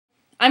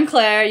I'm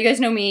Claire. You guys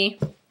know me.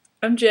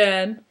 I'm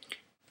Jen.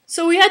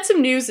 So we had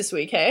some news this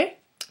week, hey?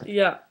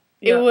 Yeah.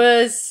 It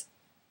was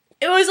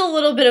a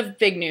little bit of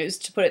big news,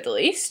 to put it the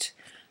least.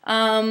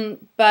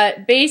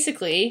 But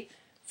basically,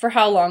 for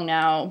how long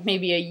now?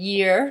 Maybe a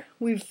year,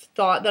 we've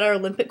thought that our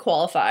Olympic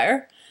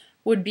Qualifier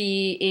would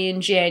be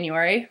in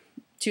January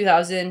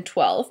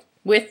 2012,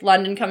 with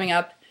London coming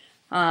up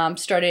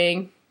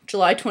starting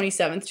July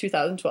 27th,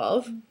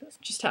 2012.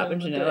 Just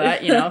happened to know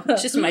that, you know.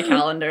 It's just in my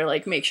calendar,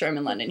 like, make sure I'm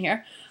in London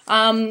here.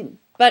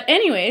 But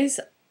anyways,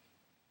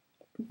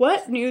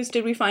 what news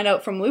did we find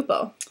out from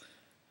Lupo?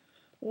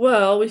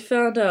 Well, we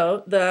found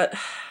out that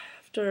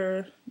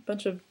after a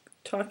bunch of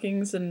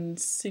talkings and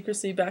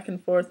secrecy back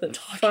and forth, that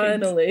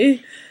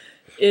finally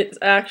it's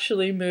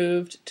actually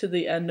moved to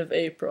the end of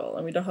April,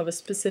 and we don't have a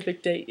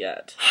specific date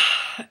yet.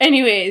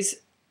 Anyways,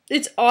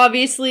 it's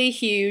obviously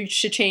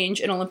huge to change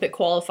an Olympic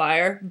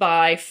qualifier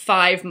by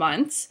 5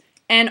 months,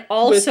 and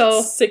also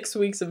with 6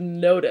 weeks of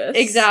notice.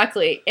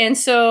 Exactly. And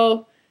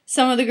so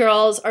some of the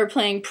girls are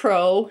playing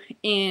pro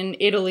in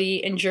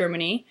Italy and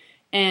Germany,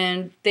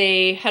 and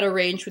they had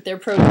arranged with their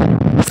pro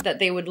that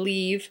they would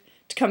leave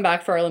to come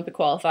back for our Olympic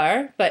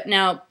qualifier, but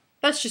now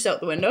that's just out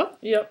the window.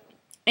 Yep.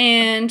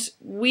 And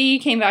we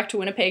came back to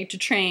Winnipeg to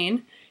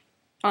train,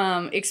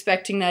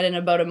 expecting that in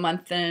about a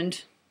month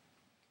and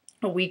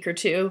a week or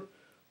two,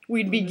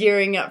 we'd be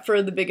gearing up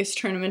for the biggest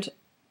tournament,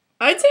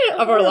 I'd say,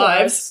 of our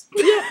lives.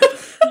 Yeah.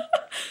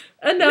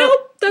 And no,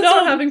 that's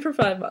not happening for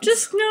 5 months.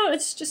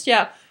 It's just,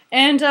 yeah.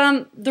 And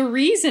the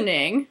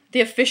reasoning,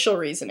 the official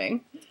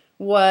reasoning,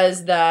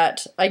 was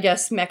that I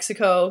guess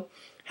Mexico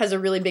has a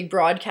really big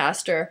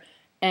broadcaster,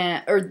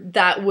 or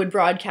that would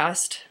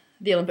broadcast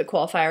the Olympic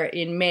qualifier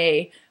in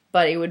May,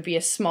 but it would be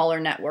a smaller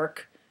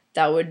network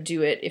that would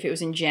do it if it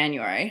was in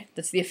January.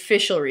 That's the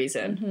official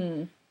reason.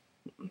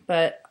 Mm-hmm.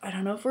 But I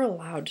don't know if we're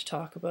allowed to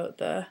talk about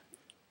the...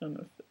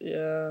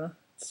 Yeah,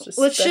 it's just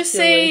let's just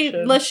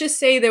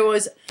say there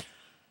was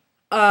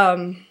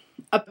a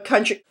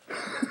country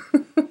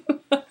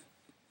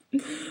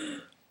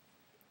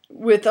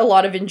with a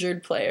lot of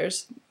injured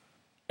players.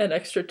 And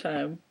extra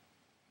time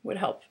would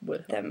help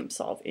them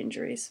solve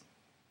injuries.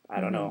 I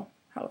don't know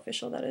how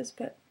official that is,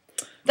 but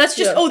that's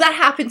just, that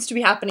happens to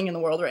be happening in the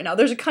world right now.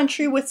 There's a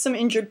country with some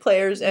injured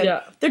players,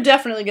 and they're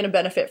definitely going to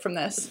benefit from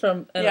this.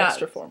 From an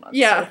extra 4 months.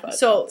 Yeah,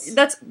 so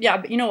that's,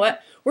 but you know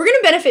what? We're going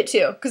to benefit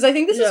too, because I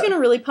think this is going to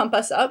really pump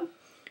us up,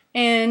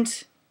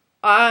 and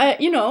I,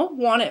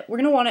 want it. We're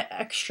going to want it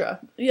extra.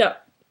 Yeah,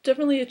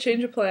 definitely a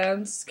change of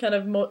plans. Kind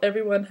of,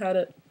 everyone had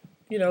it,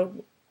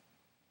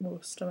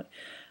 most of it.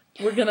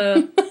 We're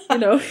gonna,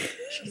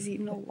 She's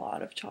eaten a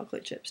lot of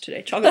chocolate chips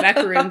today. Chocolate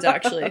macaroons,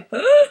 actually.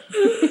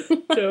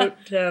 Don't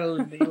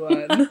tell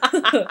anyone.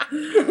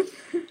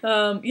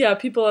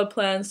 People have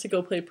plans to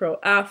go play pro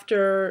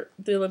after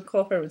the Olympic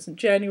qualifier was in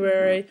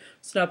January.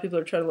 So now people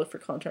are trying to look for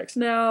contracts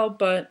now,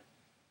 but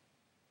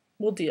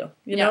we'll deal.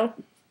 You know,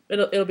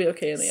 it'll be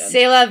okay in the end.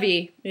 C'est la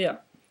vie. Yeah,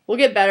 we'll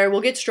get better.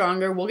 We'll get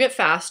stronger. We'll get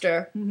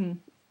faster. Mm-hmm.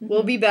 Mm-hmm.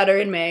 We'll be better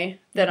in May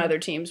than other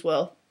teams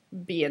will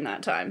be in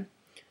that time.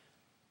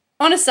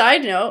 On a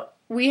side note,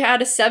 we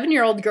had a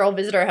 7-year-old girl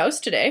visit our house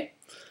today.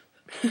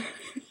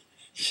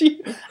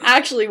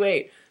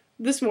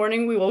 This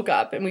morning we woke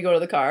up and we go to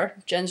the car.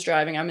 Jen's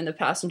driving. I'm in the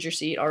passenger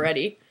seat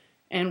already.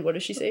 And what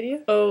does she say to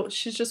you? Oh,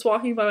 she's just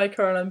walking by my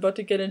car and I'm about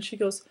to get in. She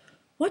goes,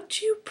 "What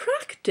do you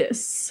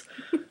practice?"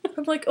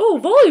 I'm like, "Oh,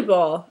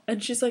 volleyball."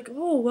 And she's like,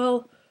 "Oh,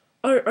 well,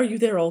 are you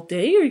there all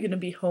day? Are you going to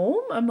be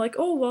home?" I'm like,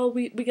 "Oh, well,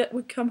 we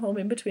come home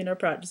in between our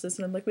practices."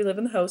 And I'm like, "We live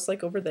in the house,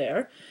 like, over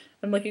there."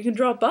 I'm like, "You can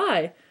drop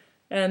by."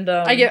 And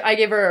I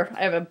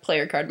have a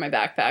player card in my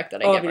backpack that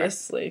I give her.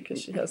 Obviously,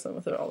 because she has them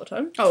with her all the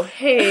time. Oh,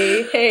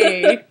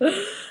 hey.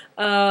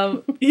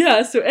 So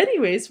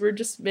anyways, we're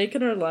just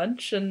making our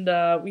lunch, and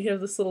we have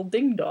this little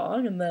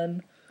ding-dong, and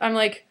then... I'm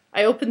like,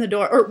 I open the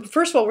door, or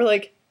first of all, we're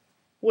like,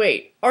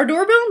 wait, our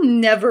doorbell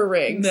never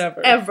rings.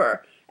 Never.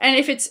 Ever. And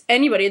if it's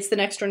anybody, it's the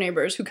next door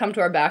neighbors who come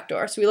to our back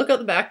door. So we look out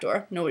the back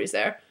door, nobody's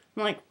there.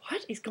 I'm like,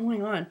 what is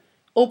going on?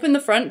 Open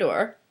the front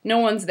door, no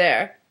one's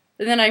there.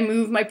 And then I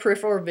move my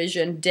peripheral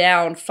vision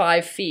down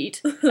 5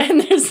 feet,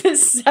 and there's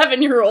this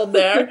 7-year-old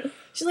there.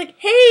 She's like,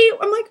 "Hey,"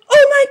 I'm like,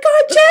 "Oh my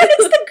God, Jen,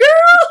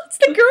 it's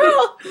the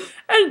girl.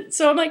 And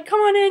so I'm like,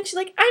 "Come on in." She's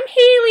like, "I'm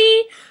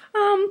Haley.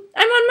 I'm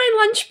on my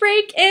lunch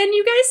break, and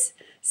you guys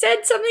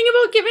said something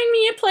about giving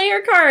me a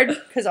player card."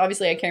 Because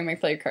obviously I carry my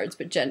player cards,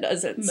 but Jen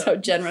doesn't. No. So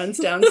Jen runs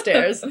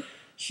downstairs. It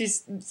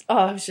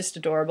was just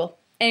adorable.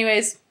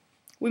 Anyways,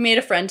 we made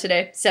a friend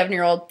today,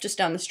 7-year-old, just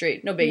down the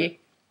street. No biggie.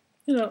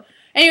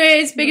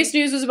 Anyways, biggest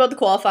news was about the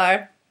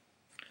qualifier.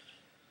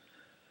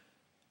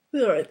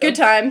 All right, good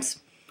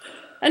times.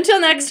 Until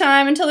next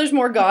time, until there's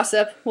more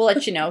gossip, we'll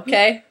let you know,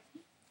 okay?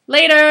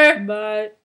 Later! Bye.